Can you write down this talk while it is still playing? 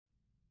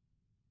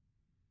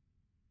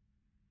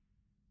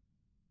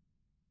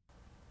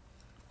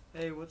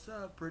Hey, what's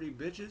up, pretty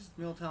bitches?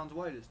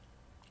 Miltownswhitest.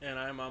 And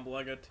I'm on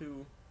Blega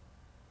too.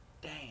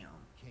 Damn.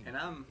 And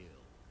I'm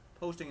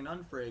posting an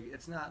Unfrig.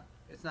 It's not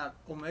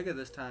Omega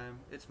this time.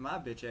 It's my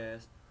bitch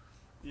ass.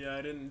 Yeah,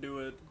 I didn't do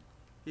it.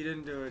 He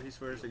didn't do it. He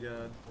swears to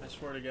God. I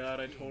swear to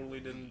God, I totally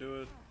didn't do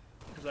it.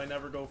 Because I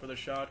never go for the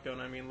shotgun.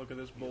 I mean, look at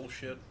this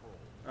bullshit.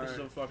 This is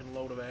a fucking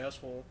load of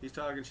asshole. He's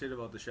talking shit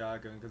about the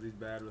shotgun because he's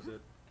bad with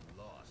it.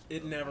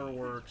 It never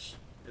works.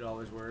 It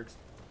always works.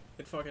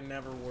 It fucking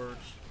never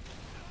works.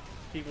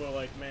 People are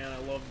like, man, I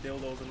love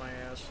dildos in my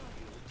ass.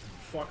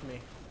 Fuck me.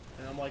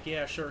 And I'm like,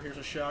 yeah, sure, here's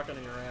a shotgun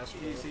in your ass.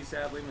 He's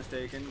sadly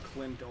mistaken.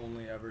 Clint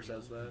only ever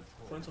says that.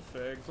 Clint's a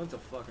fag. Clint's a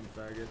fucking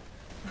faggot.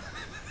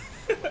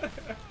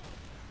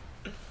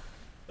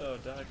 Oh,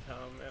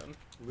 .com, man.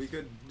 We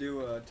could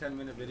do a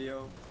 10-minute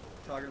video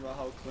talking about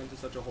how Clint is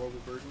such a horrible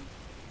person.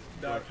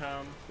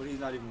 .com. But he's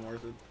not even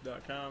worth it.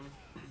 .com.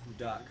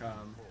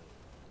 .com.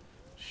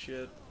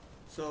 Shit.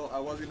 So I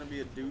was gonna be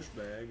a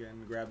douchebag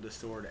and grab the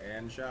sword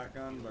and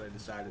shotgun, but I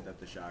decided that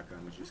the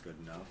shotgun was just good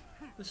enough.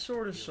 The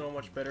sword is so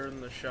much better than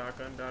the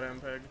shotgun.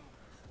 .mpeg.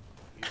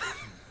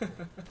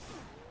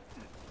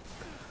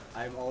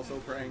 I'm also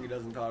praying he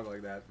doesn't talk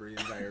like that for the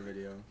entire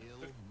video.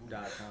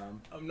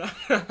 .com. I'm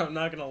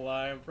not gonna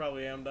lie. I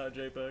probably am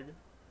 .jpeg.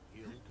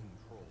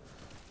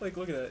 Like,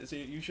 look at that.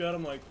 See, you shot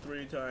him like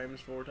 3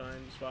 times, 4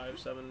 times, 5,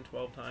 7,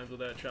 12 times with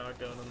that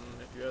shotgun,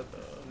 and if you had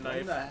the knife...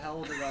 When the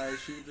hell did I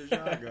shoot the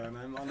shotgun?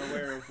 I'm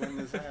unaware of when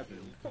this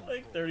happened.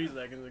 Like 30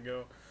 seconds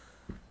ago.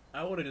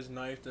 I would have just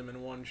knifed him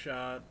in one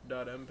shot.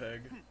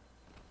 .mpeg.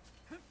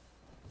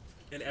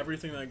 And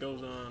everything that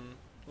goes on.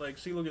 Like,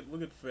 see, look at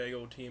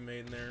Fago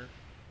teammate in there.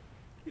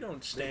 You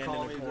don't stand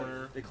in the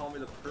corner. They call me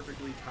the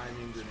perfectly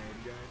timing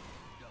grenade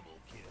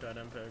guy.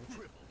 .mpeg.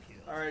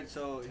 Alright,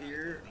 so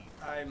here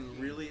I'm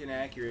really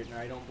inaccurate and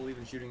I don't believe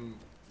in shooting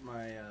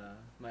my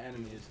my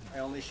enemies. I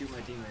only shoot my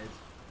teammates.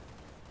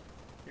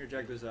 Here,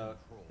 check this out.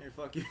 Here,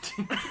 fuck you,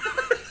 teammate.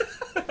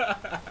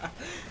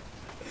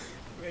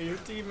 Man, your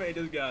teammate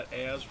just got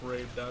ass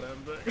raped.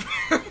 .mpeg.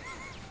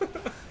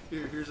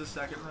 Here's a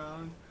second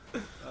round.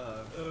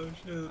 Oh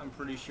shit. I'm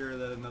pretty sure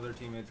that another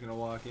teammate's gonna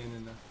walk in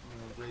and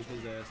rape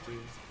his ass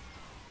too.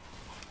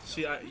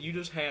 See, you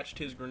just hatched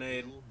his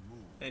grenade,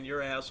 and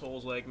your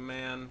asshole's like,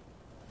 man,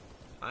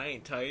 I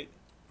ain't tight.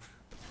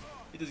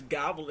 You just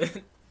gobbled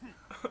it.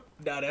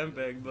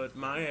 .mpeg, but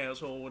my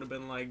asshole would have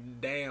been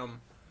like,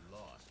 damn.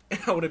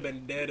 I would have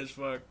been dead as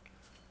fuck.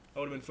 I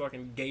would have been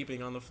fucking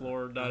gaping on the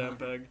floor.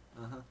 .mpeg.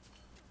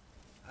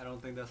 I don't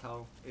think that's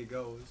how it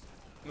goes.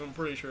 I'm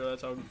pretty sure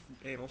that's how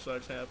anal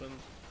sex happens.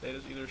 They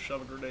just either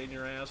shove a grenade in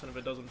your ass, and if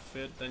it doesn't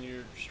fit, then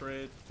you're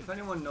straight. If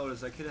anyone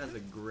noticed, that kid has a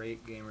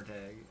great gamer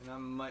tag,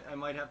 and I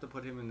might have to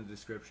put him in the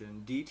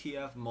description.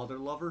 DTF Mother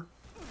Lover.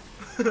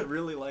 I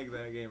really like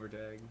that gamer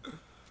tag.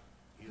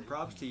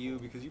 Props to you,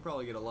 because you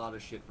probably get a lot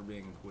of shit for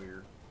being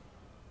queer.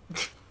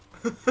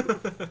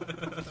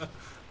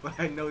 But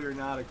I know you're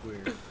not a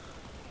queer.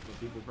 But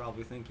people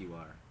probably think you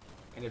are.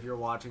 And if you're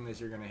watching this,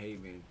 you're gonna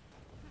hate me.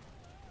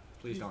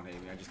 Please don't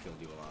hate me, I just killed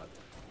you a lot.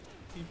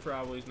 He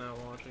probably is not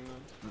watching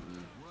them.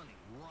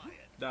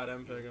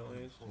 .mpeg at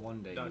least.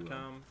 One day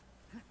 .com.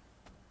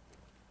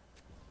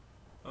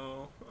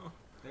 Oh.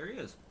 There he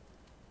is.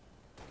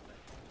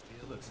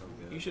 He looks so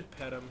good. You should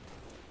pet him.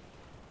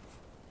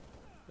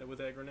 With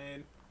that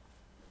grenade.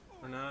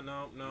 Or not,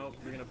 no,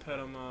 you're gonna pet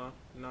him,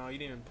 no, you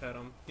didn't even pet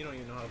him. You don't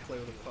even know how to play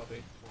with a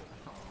puppy.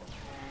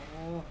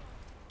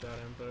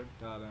 .mpeg.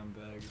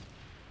 .mpeg.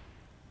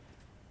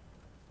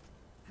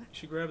 You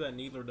should grab that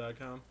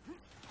Needler.com.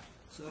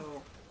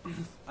 So,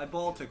 I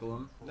ball tickle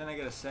him, then I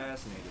get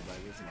assassinated by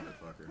this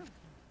motherfucker,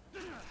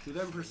 who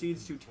then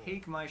proceeds to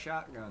take my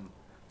shotgun.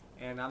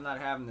 And I'm not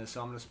having this,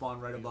 so I'm going to spawn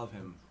right above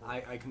him.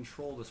 I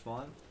control the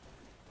spawn,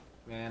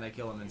 and I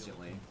kill him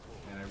instantly.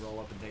 And I roll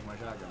up and take my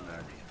shotgun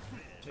back.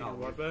 Take your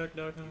what back,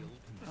 .com?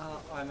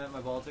 I meant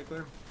my ball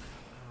tickler.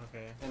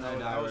 Okay. And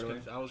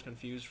I was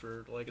confused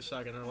for like a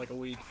second or like a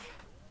week.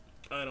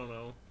 I don't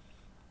know.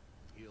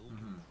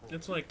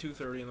 It's like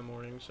 2:30 in the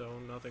morning, so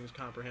nothing's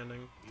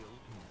comprehending.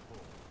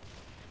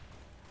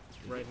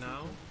 Right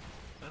now?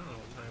 I don't know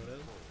what time it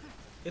is.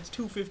 It's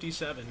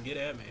 2:57. Get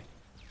at me.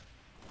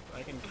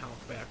 I can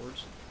count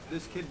backwards.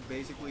 This kid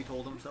basically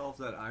told himself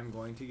that I'm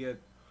going to get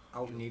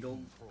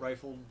out-needled,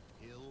 rifled,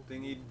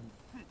 thingied.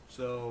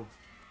 So,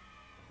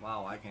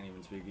 wow, I can't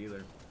even speak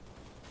either.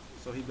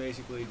 So he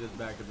basically just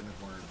backed up in the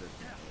corner and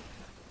fisted me.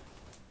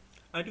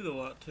 I do a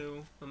lot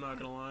too. I'm not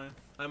gonna lie.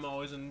 I'm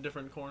always in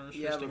different corners.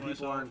 Yeah,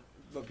 fisting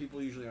but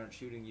people usually aren't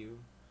shooting you.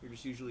 You're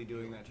just usually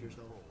doing that to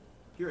yourself.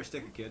 You're a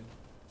sticker kid.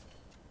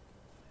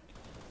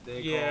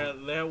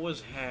 That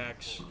was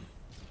hacks.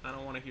 I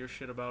don't want to hear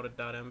shit about it.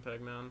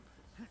 .mpeg, man.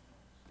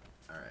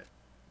 Alright.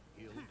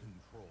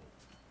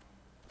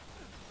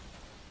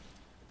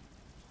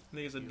 I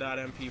think it's a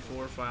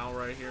 .mp4 file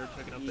right here,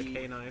 picking up the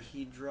K-knife.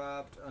 He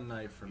dropped a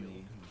knife for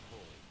me.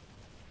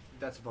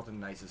 That's about the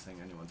nicest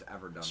thing anyone's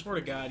ever done. I swear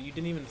to God, you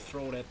didn't even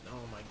throw it at...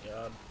 Oh my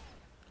God.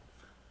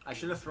 I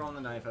should have thrown the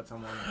knife at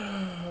someone.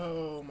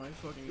 Oh my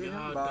fucking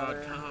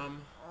God.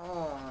 .com.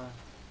 Oh.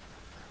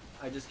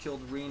 I just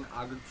killed Reen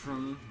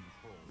Agutrum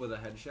with a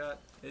headshot.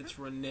 It's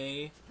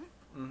Renee.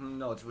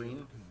 No, it's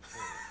Reen.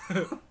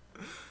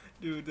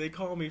 Dude, they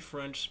call me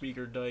French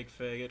speaker dyke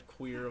faggot,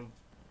 queer of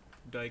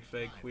dyke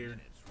fag, queer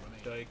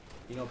dyke.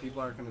 You know,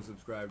 people aren't gonna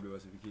subscribe to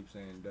us if you keep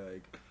saying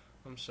dyke.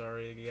 I'm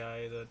sorry,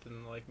 guy that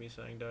didn't like me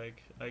saying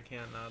dyke. I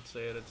can't not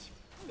say it.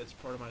 It's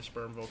part of my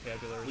sperm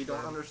vocabulary. We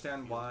don't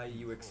understand why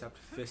you accept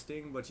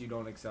fisting, but you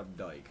don't accept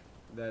dyke.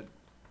 That,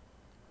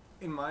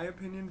 in my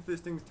opinion,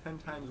 fisting's 10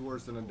 times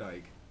worse than a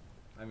dyke.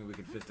 I mean, we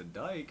could fist a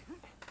dyke,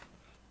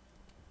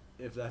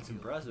 if that's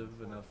impressive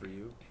enough for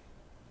you.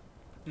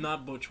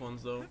 Not butch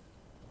ones, though.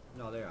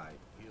 No, they're aight.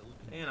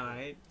 And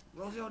I.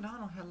 Rosie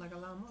O'Donnell had like a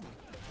lot of money.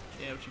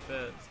 Yeah, but she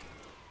fat.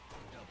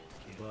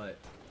 But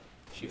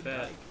she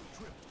fat.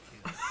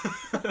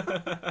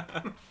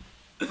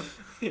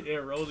 Yeah,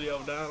 Rosie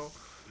O'Donnell.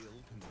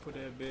 Put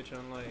that bitch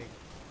on like,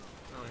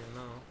 I don't even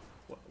know.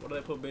 What do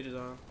they put bitches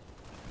on?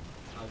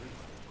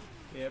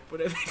 Yeah, put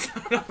that bitch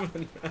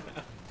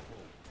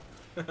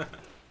on.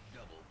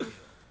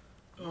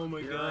 Oh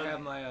my Here god. I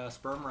have my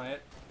sperm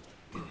riot.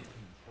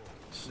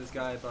 This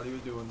guy thought he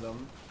was doing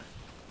something,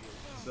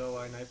 so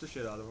I knifed the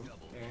shit out of him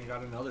and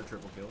got another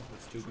triple kill.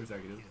 That's 2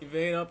 consecutive.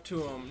 Evade up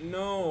to him.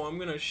 No, I'm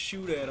gonna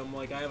shoot at him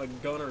like I have a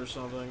gun or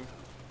something.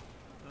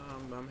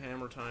 I'm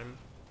Hammertime.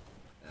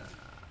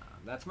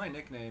 That's my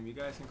nickname. You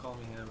guys can call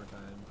me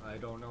Hammertime. I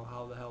don't know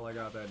how the hell I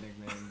got that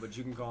nickname, but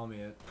you can call me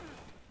it.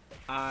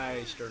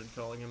 I started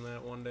calling him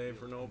that one day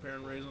for no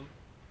apparent reason.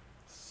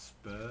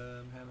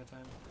 Sperm Hammer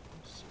time?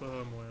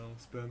 Sperm whale.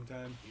 Sperm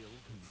time?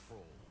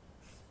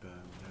 Sperm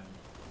time.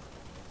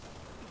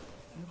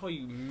 I call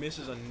you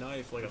misses a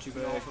knife like but a you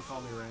can also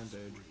call me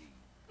Rampage.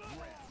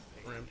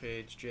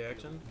 Rampage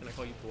Jackson. Can I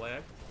call you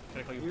Black? Can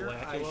I call you Here,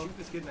 Black? I shoot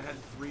this kid in the head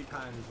 3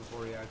 times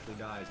before he actually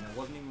dies, and it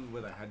wasn't even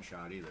with a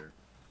headshot either.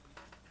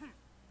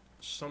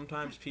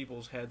 Sometimes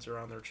people's heads are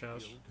on their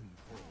chest.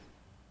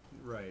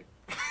 Right.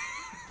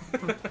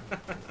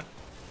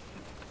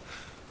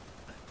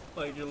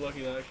 Like, you're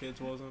lucky that kid's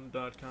wasn't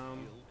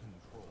 .com.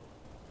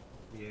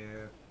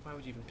 Yeah. Why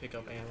would you even pick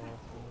up ammo?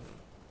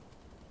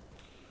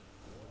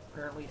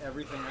 Apparently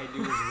everything I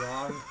do is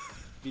wrong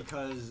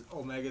because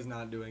Omega's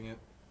not doing it.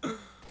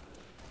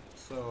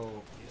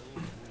 So...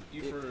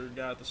 You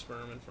forgot the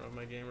sperm in front of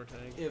my gamer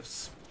tag. If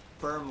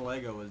Sperm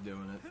Lego was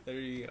doing it, there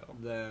you go.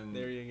 Then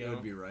there you go. It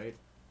would be right.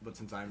 But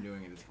since I'm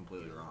doing it, it's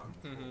completely wrong.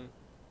 Mm-hmm.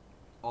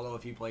 Although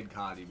if he played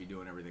COD, he'd be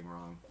doing everything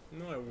wrong.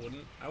 No, I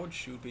wouldn't. I would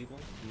shoot people.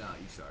 Nah,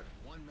 you suck.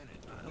 1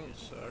 minute. I don't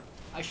suck.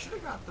 I should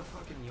have got the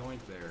fucking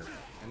yoink there,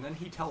 and then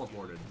he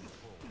teleported.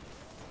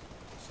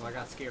 So I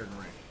got scared and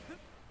ran.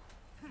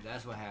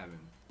 That's what happened.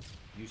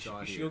 You saw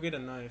it You should here. go get a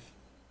knife.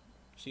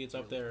 See, it's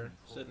up there,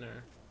 sitting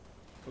there.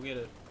 Go get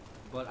it.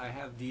 But I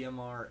have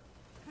DMR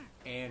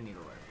and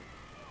needle rifle.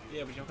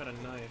 Yeah, but you don't got a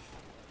knife.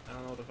 I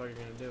don't know what the fuck you're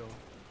gonna do.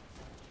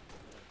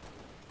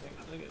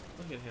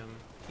 Look at him.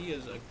 He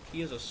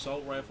is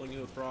assault rifling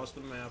you across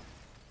the map,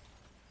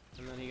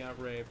 and then he got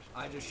raped.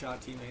 I just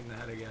shot teammate in the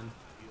head again.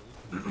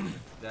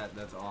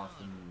 That's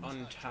awesome.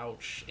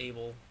 Untouch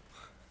able.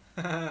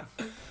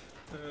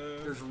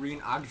 There's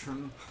Reen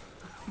Agtrum.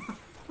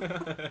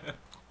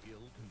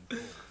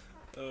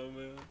 Oh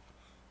man.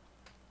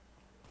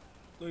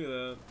 Look at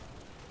that.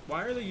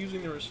 Why are they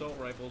using their assault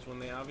rifles when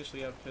they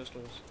obviously have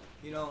pistols?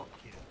 You know,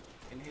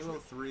 in Halo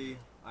 3,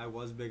 I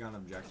was big on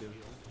objective,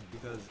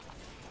 because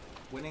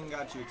winning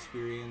got you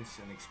experience,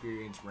 and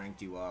experience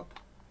ranked you up,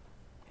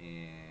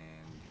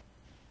 and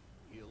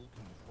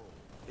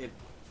it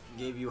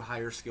gave you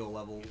higher skill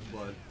level,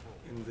 but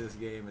in this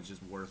game it's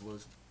just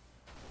worthless.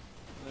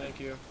 Thank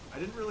you. I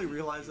didn't really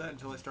realize that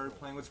until I started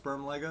playing with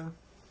Sperm Lego.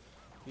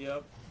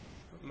 Yep.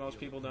 Most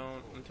people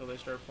don't until they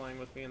start playing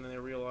with me, and then they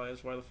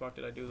realize, why the fuck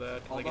did I do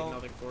that? Because I get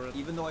nothing for it.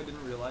 Even though I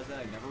didn't realize that,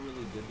 I never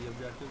really did the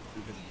objective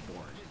because it's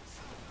boring.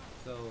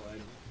 So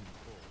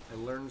I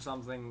learned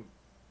something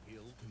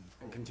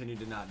and continued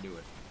to not do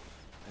it.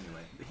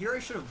 Anyway, here I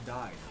should have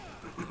died.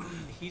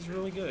 He's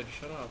really good.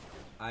 Shut up.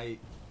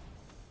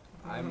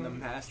 I'm the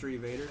master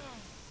evader.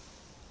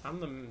 I'm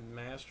the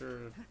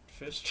master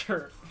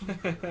fister.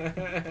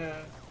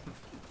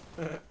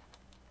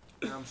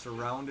 And I'm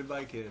surrounded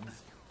by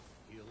kids.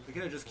 The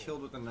kid I just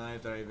killed with the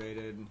knife that I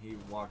evaded, and he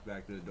walked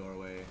back to the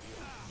doorway,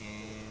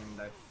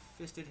 and I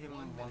fisted him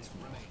once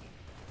more. I'm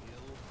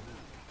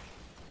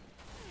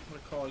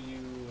gonna call you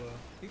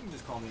You can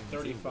just call me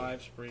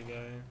 35 spree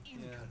guy.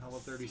 Yeah, how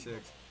about 36?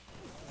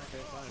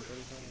 Okay, fine,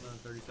 37.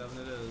 37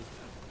 it is.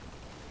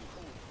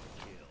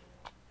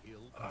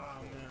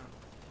 Oh man,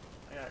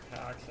 I got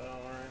cocked, so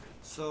don't worry.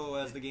 So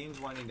as the game's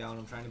winding down,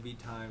 I'm trying to beat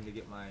time to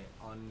get my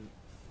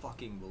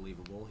unfucking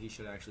believable. He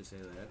should actually say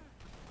that.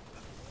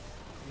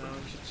 No,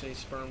 you should say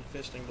sperm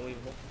fisting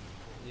believable.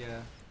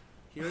 Yeah.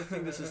 Here I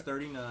think this is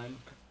 39.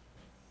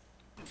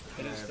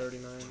 It is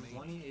 39.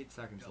 28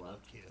 seconds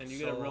left. And you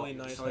get a really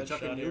nice so I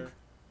chuck a headshot nuke. here.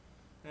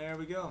 There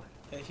we go.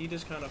 And he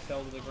just kind of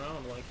fell to the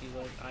ground like he's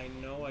like, I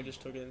know I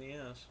just took it in the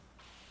ass.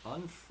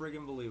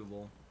 Unfriggin'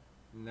 believable.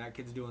 And that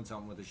kid's doing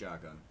something with a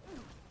shotgun.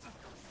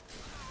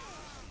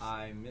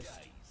 I missed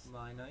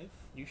my knife.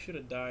 You should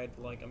have died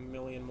like a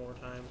million more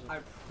times. I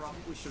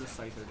probably should have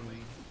scythed him,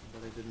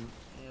 but I didn't.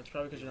 Yeah, it's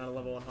probably because you're not a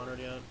level 100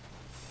 yet.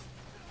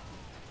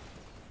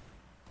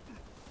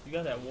 You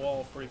got that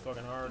wall pretty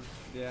fucking hard.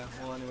 Yeah,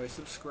 well anyway,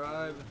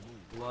 subscribe,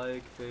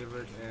 like,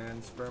 favorite,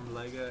 and Sperm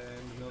Lega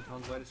and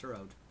Miltownswhitest are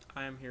out.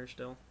 I am here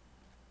still.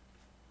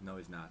 No,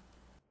 he's not.